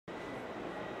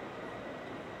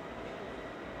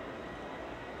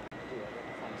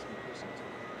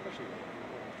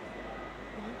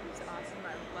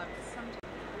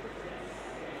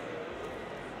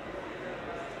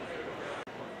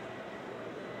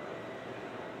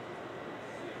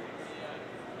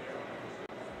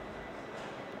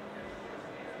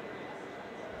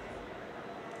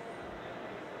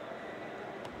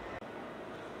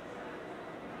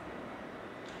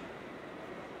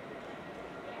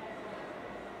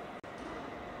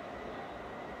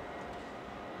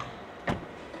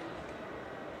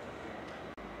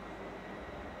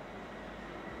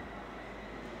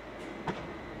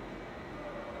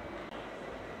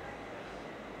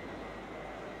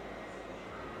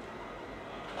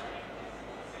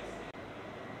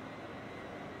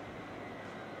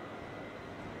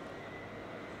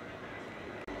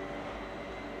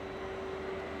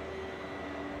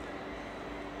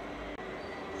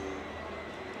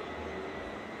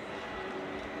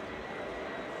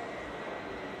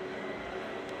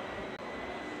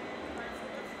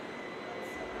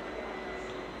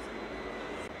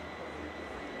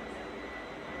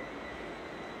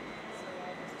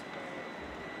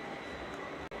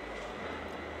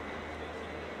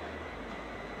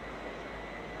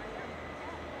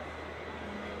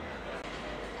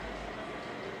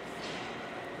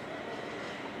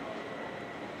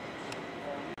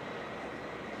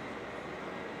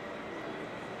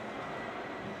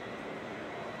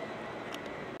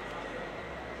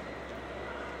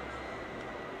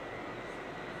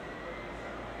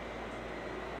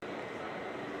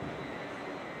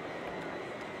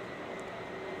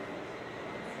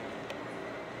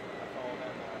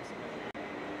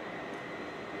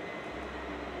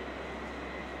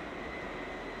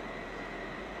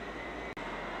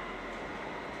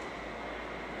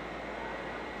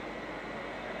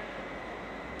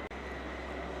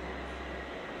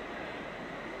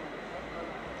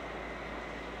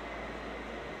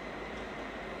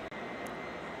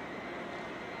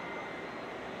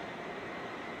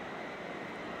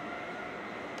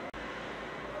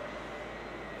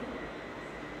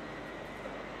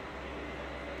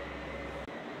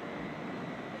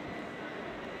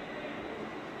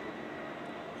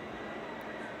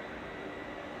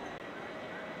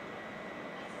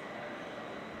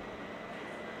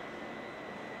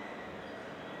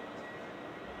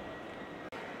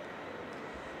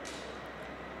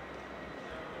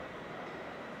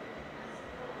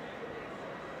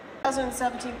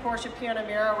2017 Porsche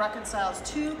Panamera reconciles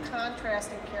two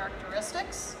contrasting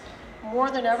characteristics. More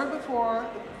than ever before,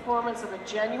 the performance of a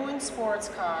genuine sports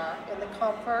car and the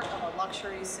comfort of a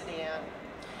luxury sedan.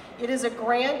 It is a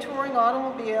grand touring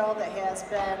automobile that has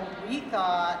been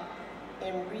rethought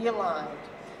and realigned.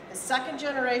 The second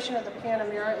generation of the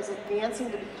Panamera is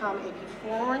advancing to become a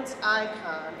performance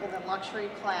icon in the luxury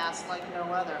class like no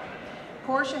other.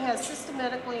 Porsche has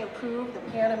systematically improved the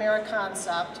Panamera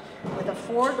concept with a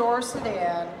four-door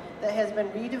sedan that has been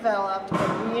redeveloped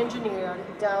and re-engineered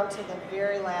down to the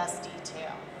very last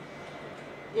detail.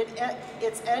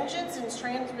 Its engines and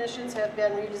transmissions have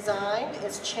been redesigned,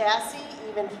 its chassis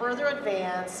even further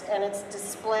advanced, and its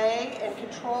display and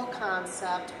control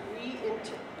concept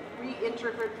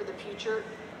reinterpreted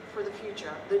for the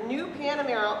future. The new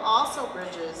Panamera also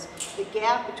bridges the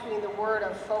gap between the world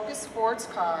of focused sports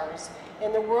cars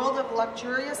and the world of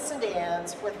luxurious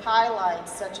sedans with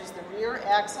highlights such as the rear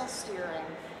axle steering,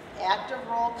 active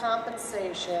roll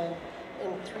compensation,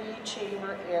 and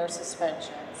three-chamber air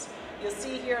suspensions. You'll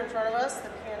see here in front of us the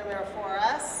Panamera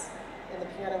 4S and the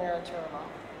Panamera Turbo.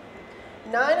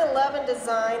 911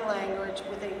 design language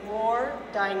with a more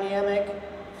dynamic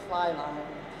flyline.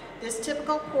 This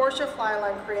typical Porsche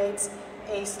flyline creates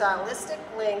a stylistic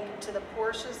link to the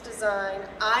Porsche's design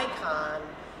icon,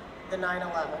 the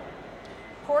 911.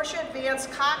 Porsche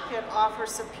Advanced Cockpit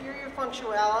offers superior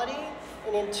functionality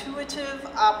and intuitive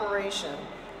operation.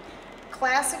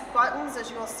 Classic buttons,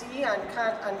 as you'll see on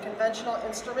conventional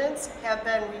instruments, have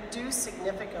been reduced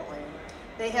significantly.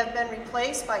 They have been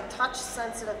replaced by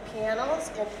touch-sensitive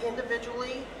panels and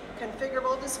individually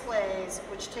configurable displays,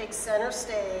 which take center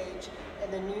stage in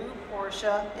the new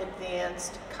Porsche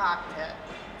Advanced Cockpit.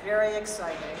 Very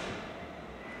exciting.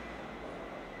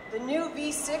 The new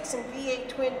V6 and V8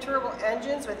 twin-turbo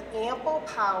engines with ample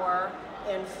power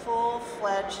and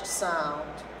full-fledged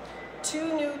sound.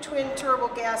 Two new twin-turbo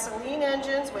gasoline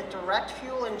engines with direct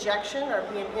fuel injection are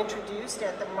being introduced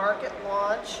at the market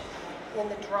launch in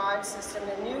the drive system.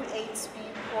 The new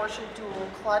 8-speed Porsche dual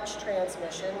clutch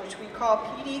transmission, which we call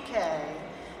PDK.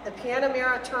 The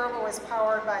Panamera Turbo is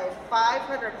powered by a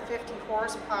 550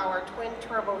 horsepower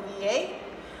twin-turbo V8,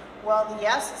 while the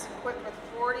S is equipped with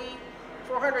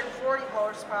 440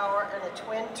 horsepower and a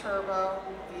twin-turbo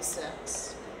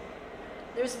V6.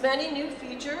 There's many new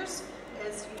features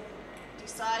as you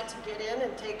decide to get in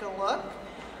and take a look.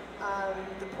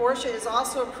 The Porsche is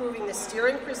also improving the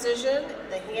steering precision,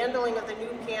 the handling of the new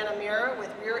Panamera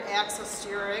with rear axle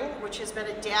steering, which has been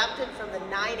adapted from the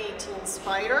 918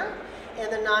 Spider and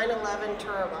the 911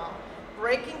 Turbo.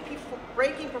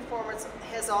 Braking performance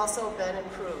has also been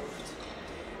improved.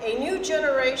 A new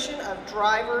generation of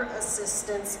driver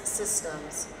assistance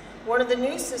systems. One of the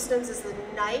new systems is the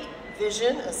Night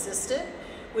Vision Assistant,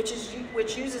 which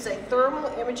uses a thermal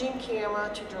imaging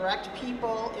camera to direct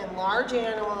people and large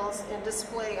animals and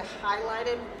display a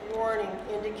highlighted warning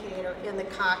indicator in the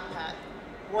cockpit,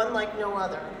 one like no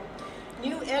other.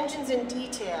 New engines in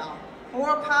detail,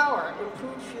 more power,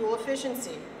 improved fuel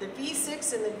efficiency. The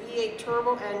V6 and the V8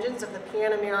 turbo engines of the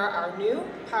Panamera are new,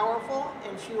 powerful,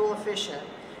 and fuel efficient,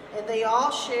 and they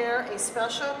all share a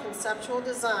special conceptual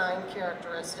design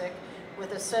characteristic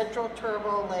with a central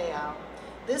turbo layout.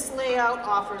 This layout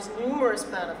offers numerous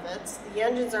benefits. The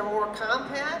engines are more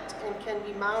compact and can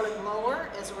be mounted lower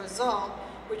as a result,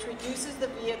 which reduces the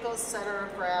vehicle's center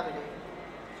of gravity.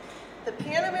 The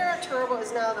Panamera Turbo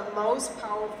is now the most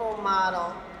powerful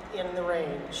model in the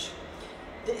range.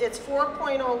 Its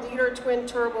 4.0-liter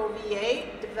twin-turbo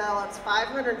V8 develops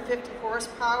 550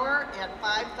 horsepower at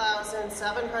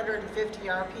 5,750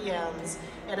 RPMs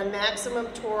and a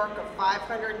maximum torque of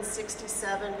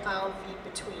 567 pound-feet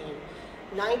between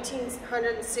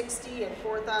 1,960 and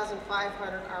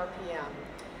 4,500 RPM.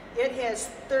 It has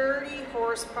 30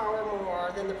 horsepower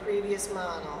more than the previous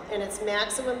model, and its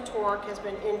maximum torque has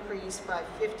been increased by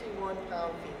 51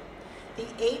 pound-feet. The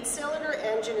 8-cylinder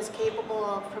engine is capable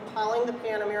of propelling the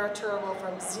Panamera Turbo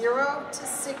from 0 to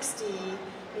 60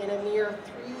 in a mere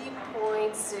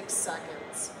 3.6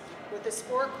 seconds. With the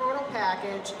Sport Chrono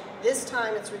package, this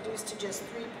time it's reduced to just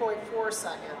 3.4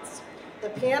 seconds. The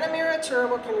Panamera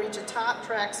Turbo can reach a top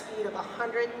track speed of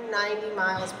 190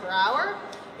 miles per hour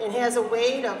and has a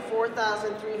weight of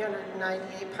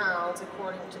 4,398 pounds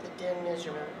according to the DIN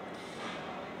measurement.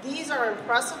 These are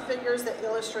impressive figures that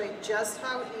illustrate just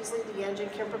how easily the engine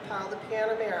can propel the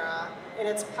Panamera and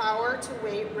its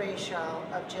power-to-weight ratio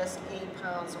of just 8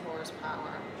 pounds of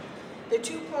horsepower. The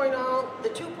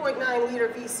 2.9-liter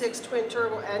V6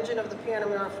 twin-turbo engine of the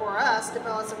Panamera 4S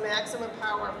develops a maximum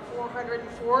power of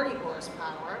 440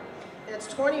 horsepower. That's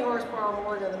 20 horsepower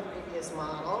more than the previous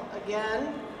model.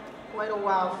 Again, quite a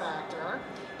wow factor,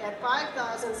 at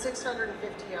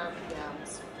 5,650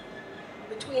 RPMs.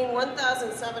 Between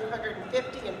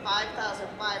 1,750 and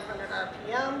 5,500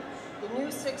 RPM, the new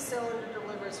 6-cylinder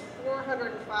delivers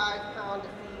 405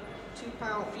 pound-feet,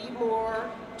 2-pound-feet more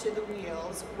to the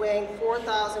wheels, weighing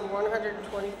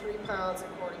 4,123 pounds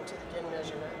according to the DIN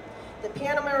measurement. The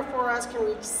Panamera 4S can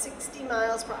reach 60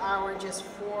 miles per hour in just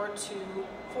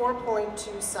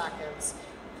 4.2 seconds.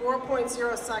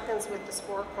 4.0 seconds with the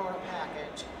Sport Chrono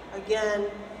package. Again,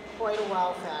 quite a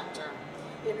wow factor.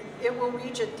 It will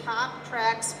reach a top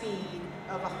track speed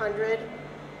of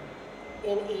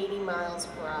 180 miles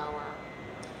per hour.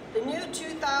 The new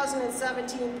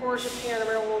 2017 Porsche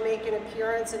Panamera will make an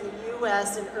appearance in the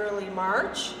U.S. in early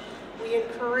March. We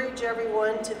encourage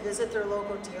everyone to visit their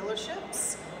local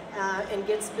dealerships and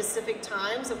get specific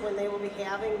times of when they will be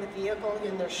having the vehicle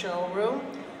in their showroom.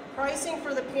 Pricing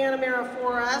for the Panamera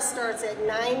 4S starts at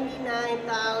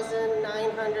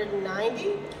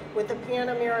 $99,990, with the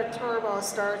Panamera Turbo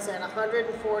starts at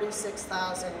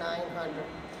 $146,900.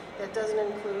 That doesn't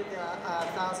include the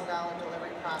 $1,000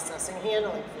 delivery processing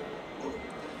handling fee.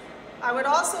 I would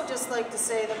also just like to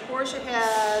say that Porsche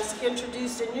has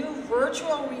introduced a new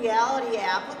virtual reality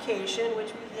application,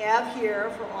 which we have here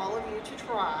for all of you to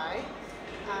try.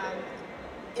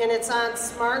 And it's on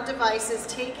smart devices,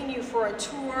 taking you for a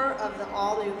tour of the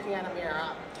all-new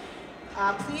Panamera.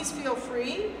 Please feel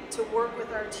free to work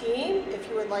with our team if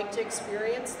you would like to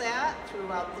experience that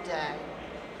throughout the day.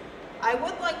 I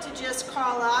would like to just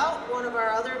call out one of our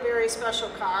other very special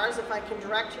cars, if I can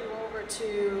direct you over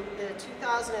to the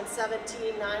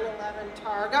 2017 911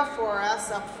 Targa 4S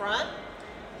up front.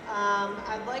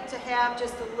 I'd like to have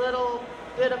just a little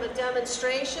bit of a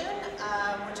demonstration,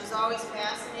 which is always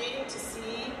fascinating to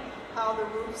see how the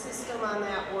roof system on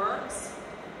that works.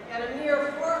 At a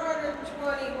mere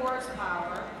 420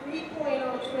 horsepower,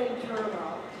 3.0 twin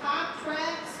turbo, top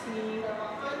track speed of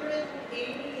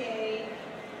 188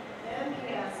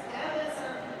 MPS